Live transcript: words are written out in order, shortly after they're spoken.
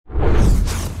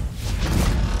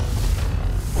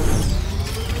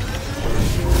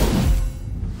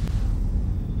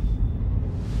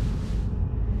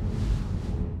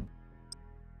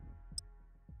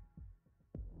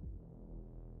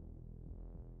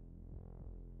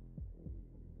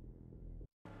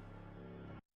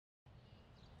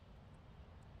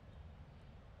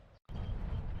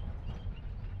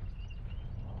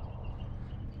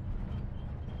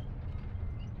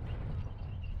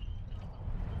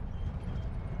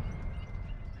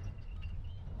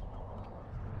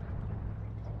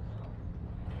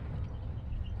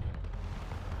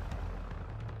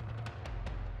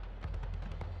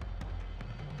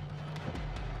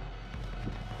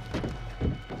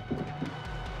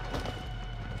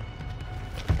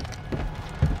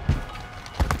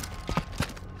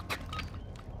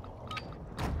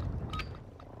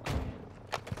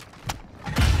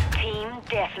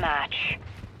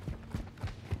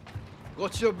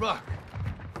Got your back.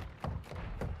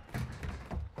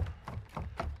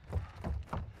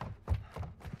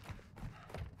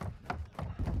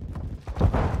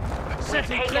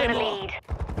 Setting Taking the Claymore. lead.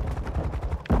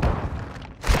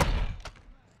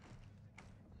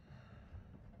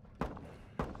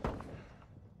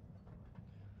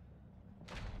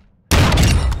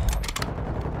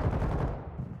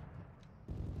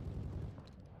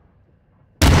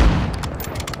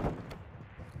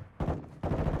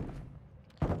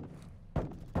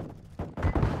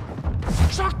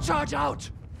 Shock charge out!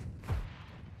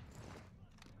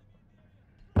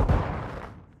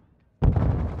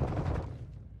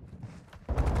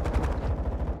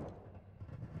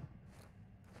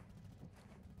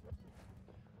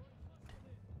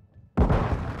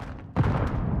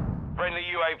 Friendly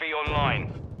UAV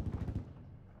online.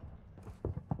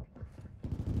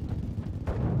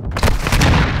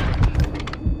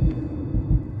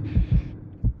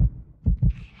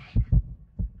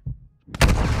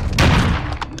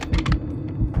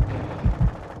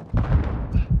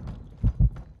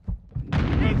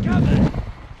 Incoming!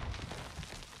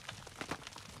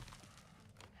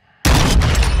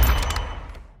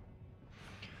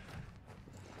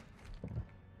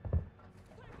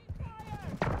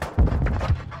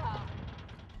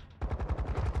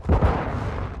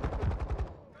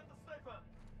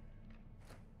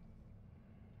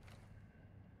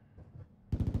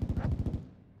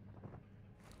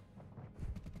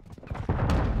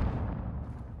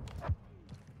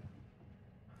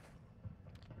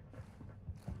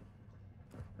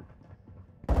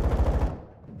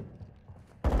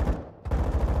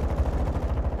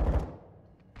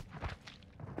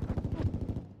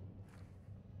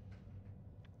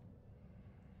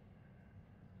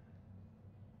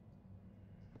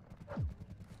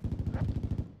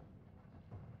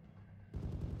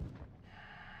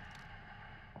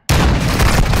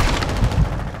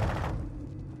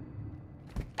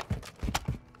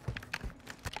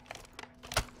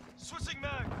 Switching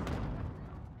mag.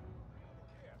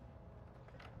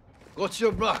 Got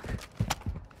your back.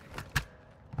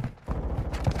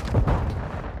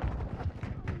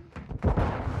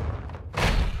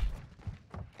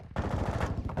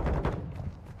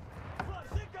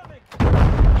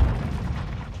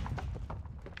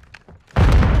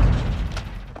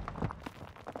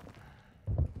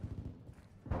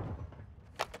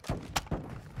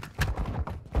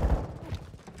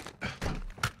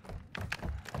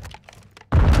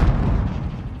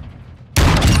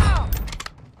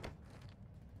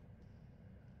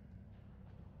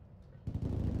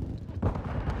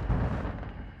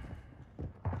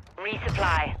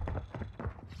 Resupply.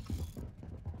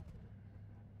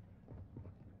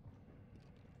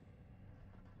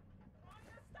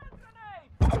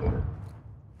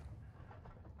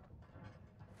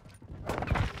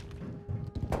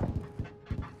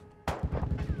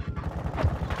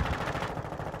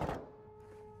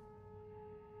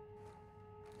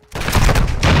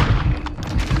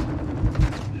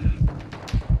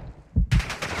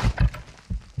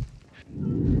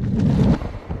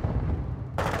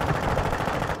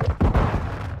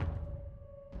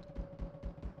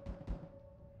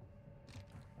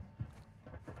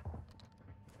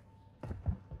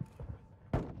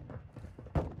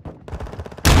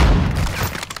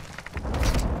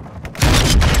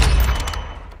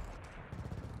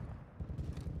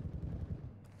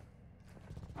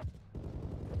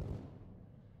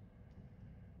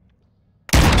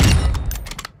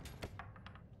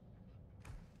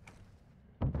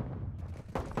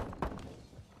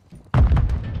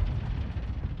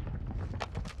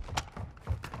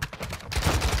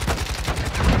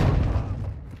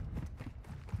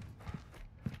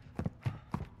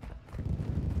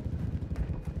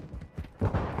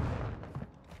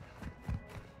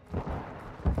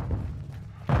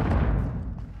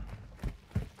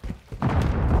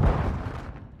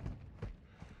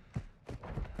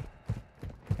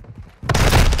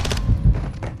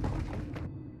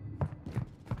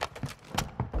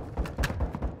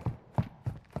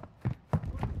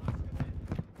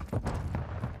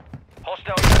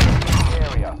 Hostile in the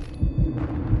area.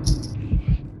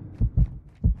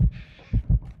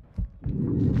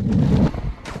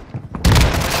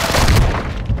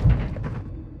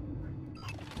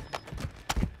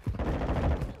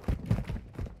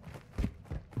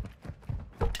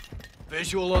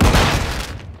 Visual on.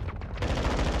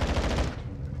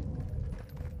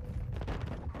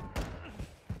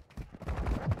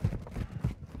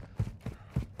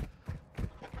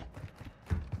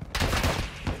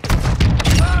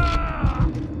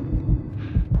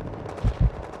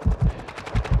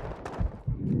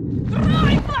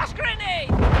 Throwing flash grenade!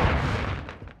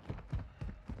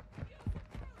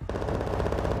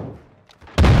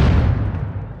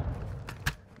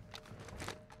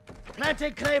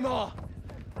 Planting Claymore!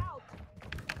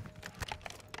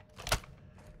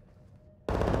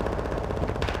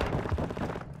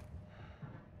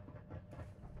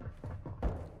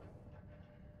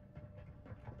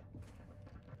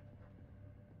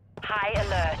 High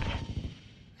alert.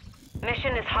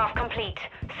 Mission is half complete.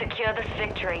 Secure this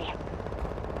victory.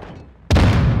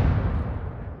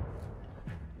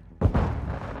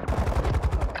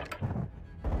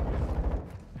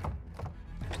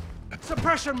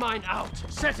 Suppression mine out!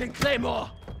 Setting Claymore!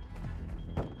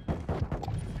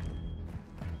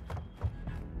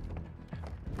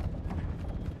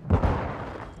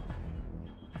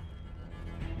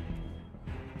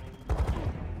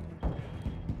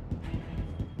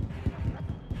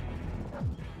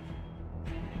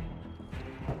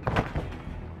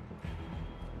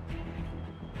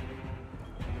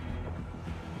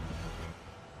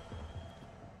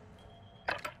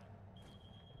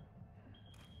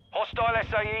 Hostile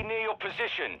SAE near your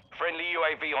position. Friendly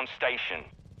UAV on station.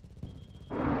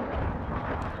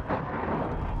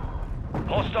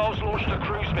 Hostiles launched a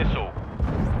cruise missile.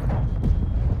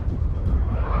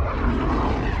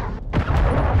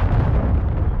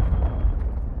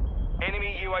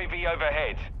 Enemy UAV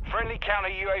overhead. Friendly counter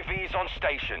UAV is on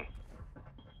station.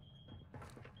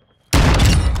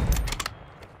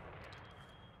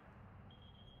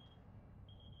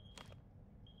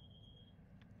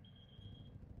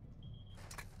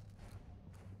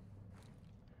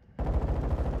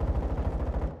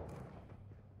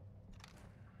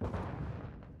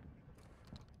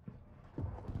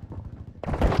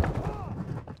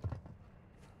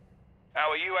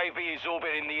 Our UAV is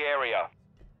orbiting the area.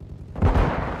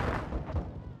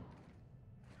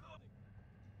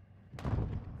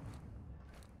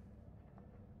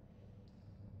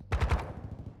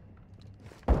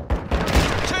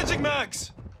 Changing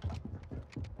mags!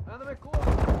 Enemy close!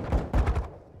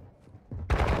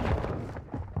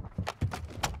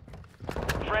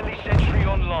 Friendly sentry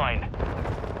online.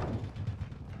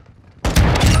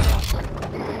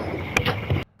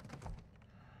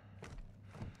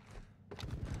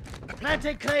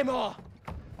 Planting Claymore!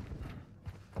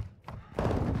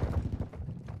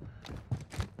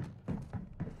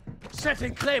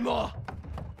 Setting Claymore!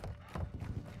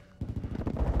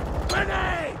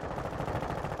 Grenade!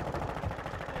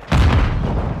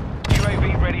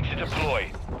 UAV ready to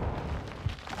deploy.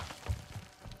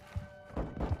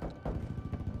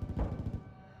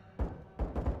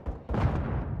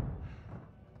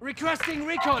 Requesting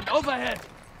recon overhead!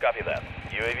 Copy that.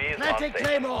 UAV is Planting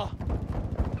Claymore!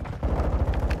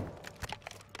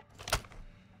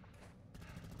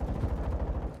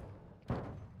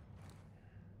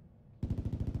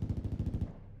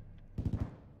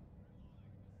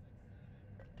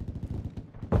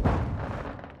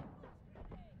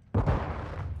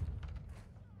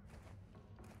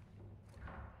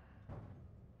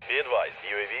 Be advised,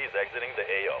 UAV is exiting the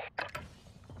AO.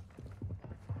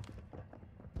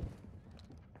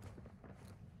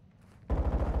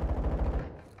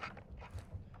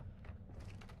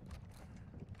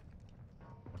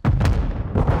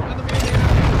 Enemy in the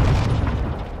air!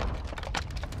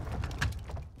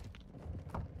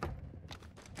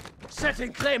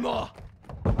 Setting Claymore!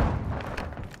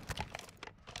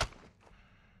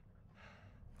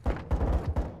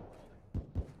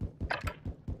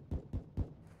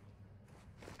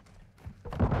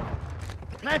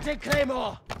 Planting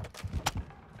Claymore!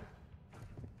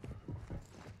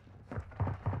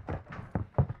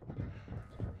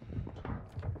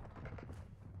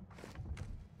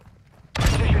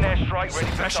 Precision airstrike ready for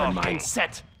Suppression mine tasking.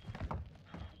 set!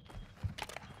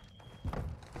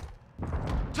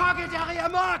 Target area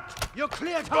marked! You're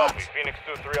cleared hot! Copy, Phoenix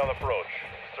 2-3 on approach.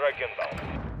 Strike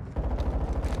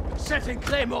inbound. Setting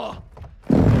Claymore!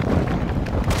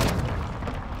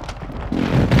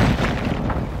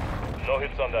 No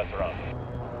hits on that round.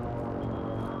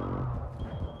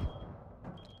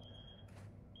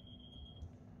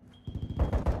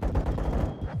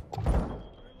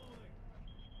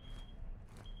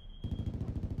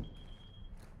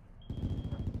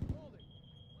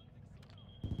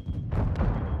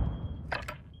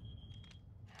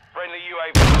 Friendly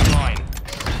UAV online.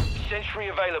 Sentry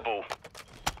available.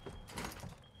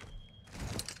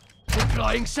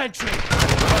 Deploying sentry!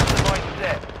 Customized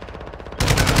set.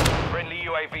 Friendly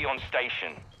UAV on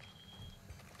station.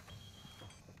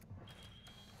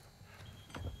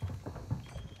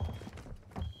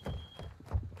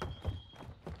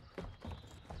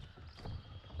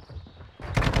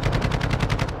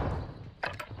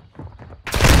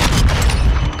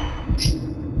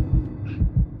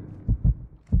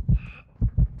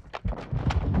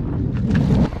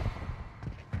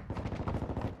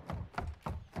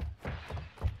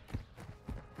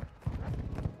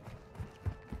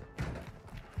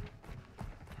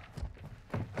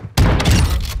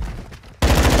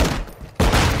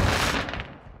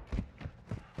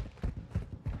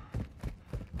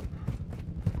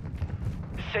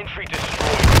 Sentry destroyed.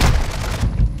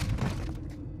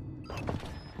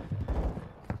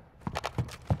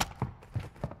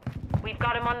 We've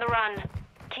got him on the run.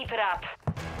 Keep it up.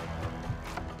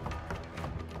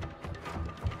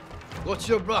 What's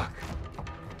your back?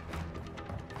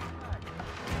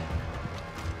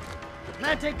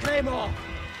 Planting Claymore!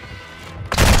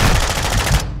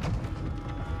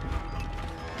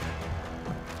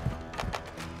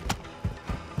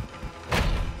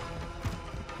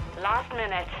 Last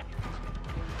minute.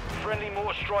 Friendly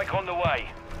mortar strike on the way.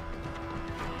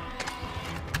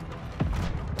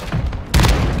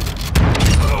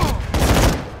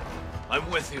 I'm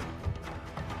with you.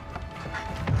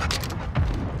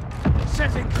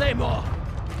 Setting Claymore!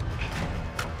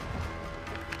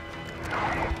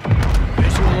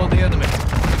 Visual on the enemy.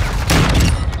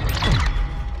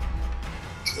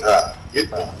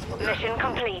 Get off. Mission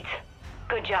complete.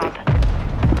 Good job.